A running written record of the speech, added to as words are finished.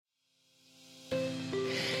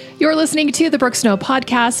You're listening to the Brooke Snow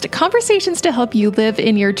Podcast, conversations to help you live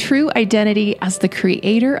in your true identity as the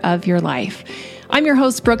creator of your life. I'm your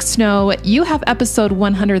host, Brooke Snow. You have episode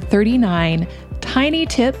 139, Tiny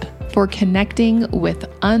Tip for Connecting with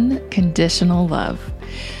Unconditional Love.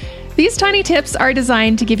 These tiny tips are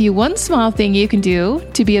designed to give you one small thing you can do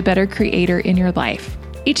to be a better creator in your life.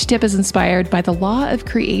 Each tip is inspired by the law of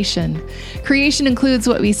creation. Creation includes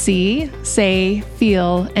what we see, say,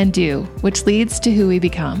 feel, and do, which leads to who we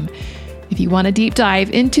become. If you want to deep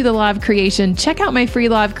dive into the law of creation, check out my free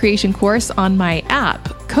law of creation course on my app,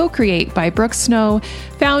 Co-Create by Brooke Snow,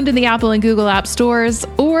 found in the Apple and Google app stores,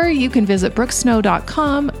 or you can visit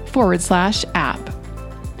brookesnow.com/app.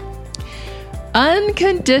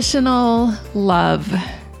 Unconditional love.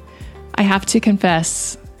 I have to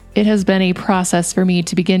confess, it has been a process for me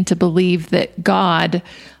to begin to believe that God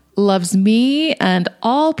loves me and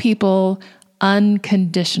all people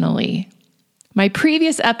unconditionally. My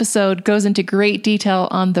previous episode goes into great detail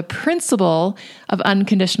on the principle of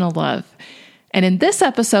unconditional love. And in this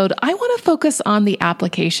episode, I want to focus on the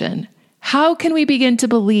application. How can we begin to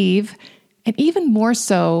believe, and even more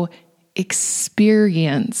so,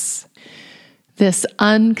 experience this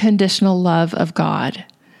unconditional love of God?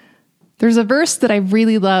 There's a verse that I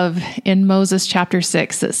really love in Moses chapter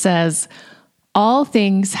 6 that says, "All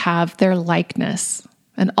things have their likeness,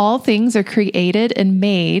 and all things are created and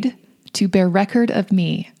made to bear record of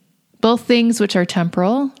me, both things which are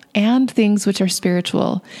temporal and things which are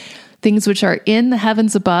spiritual, things which are in the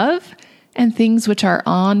heavens above and things which are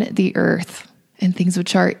on the earth, and things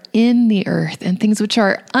which are in the earth and things which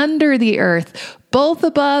are under the earth, both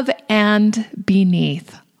above and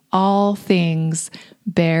beneath. All things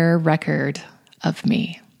bear record of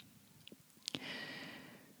me."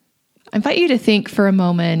 I invite you to think for a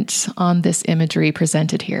moment on this imagery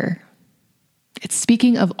presented here. It's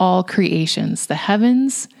speaking of all creations, the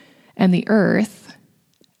heavens and the earth,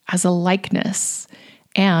 as a likeness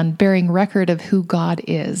and bearing record of who God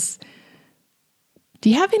is. Do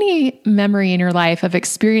you have any memory in your life of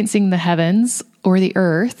experiencing the heavens or the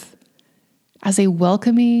earth as a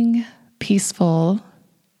welcoming, peaceful,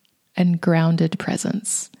 and grounded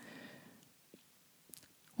presence?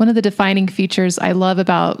 One of the defining features I love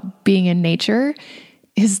about being in nature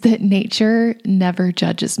is that nature never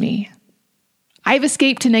judges me. I've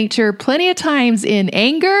escaped to nature plenty of times in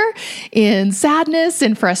anger, in sadness,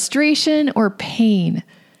 in frustration, or pain.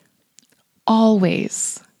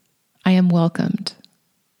 Always, I am welcomed.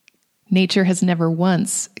 Nature has never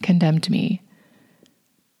once condemned me.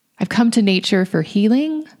 I've come to nature for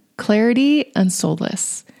healing, clarity, and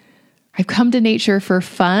solace. I've come to nature for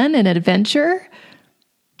fun and adventure.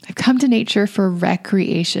 I've come to nature for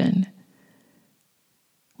recreation.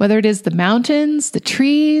 Whether it is the mountains, the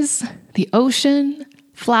trees, the ocean,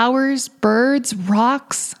 flowers, birds,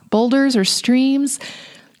 rocks, boulders, or streams,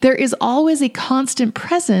 there is always a constant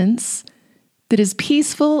presence that is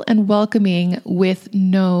peaceful and welcoming with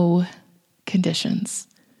no conditions.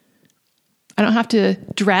 I don't have to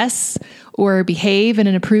dress or behave in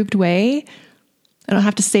an approved way. I don't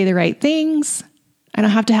have to say the right things. I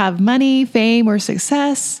don't have to have money, fame, or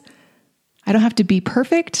success. I don't have to be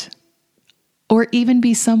perfect or even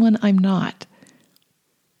be someone I'm not.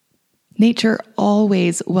 Nature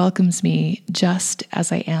always welcomes me just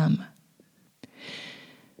as I am.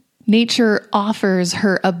 Nature offers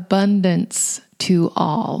her abundance to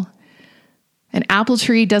all. An apple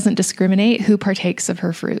tree doesn't discriminate who partakes of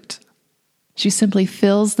her fruit. She simply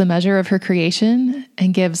fills the measure of her creation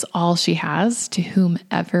and gives all she has to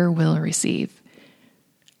whomever will receive.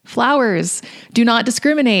 Flowers do not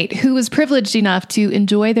discriminate who is privileged enough to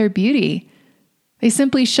enjoy their beauty. They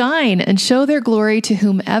simply shine and show their glory to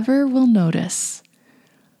whomever will notice.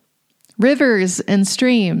 Rivers and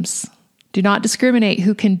streams do not discriminate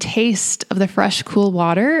who can taste of the fresh, cool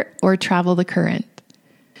water or travel the current.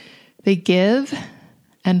 They give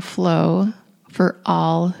and flow for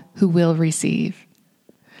all who will receive.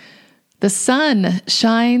 The sun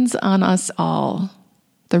shines on us all.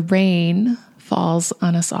 The rain falls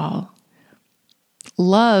on us all.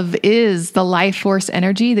 Love is the life force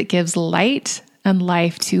energy that gives light and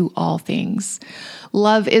life to all things.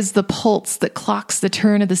 Love is the pulse that clocks the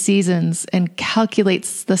turn of the seasons and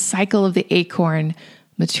calculates the cycle of the acorn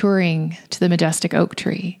maturing to the majestic oak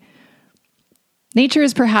tree. Nature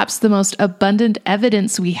is perhaps the most abundant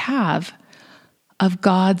evidence we have of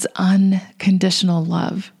God's unconditional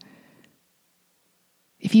love.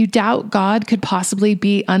 If you doubt God could possibly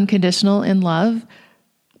be unconditional in love,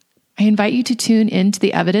 I invite you to tune into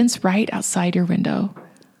the evidence right outside your window.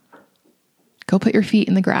 Go put your feet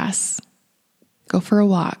in the grass. Go for a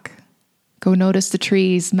walk. Go notice the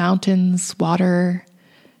trees, mountains, water,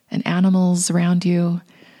 and animals around you.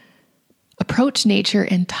 Approach nature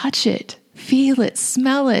and touch it, feel it,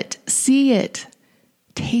 smell it, see it,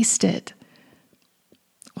 taste it.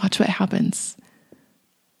 Watch what happens.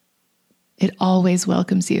 It always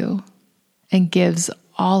welcomes you and gives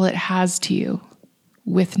all it has to you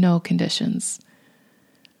with no conditions.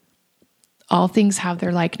 All things have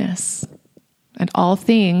their likeness, and all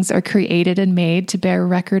things are created and made to bear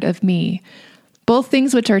record of me, both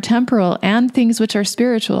things which are temporal and things which are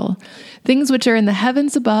spiritual, things which are in the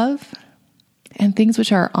heavens above, and things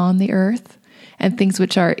which are on the earth, and things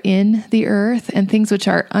which are in the earth, and things which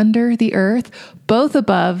are under the earth, both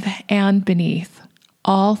above and beneath.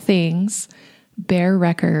 All things bear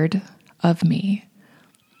record of me.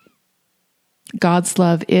 God's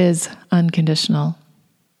love is unconditional.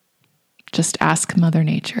 Just ask Mother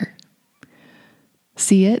Nature.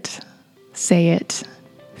 See it, say it,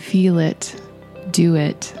 feel it, do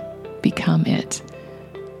it, become it.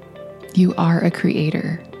 You are a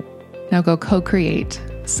creator. Now go co-create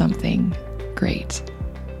something great.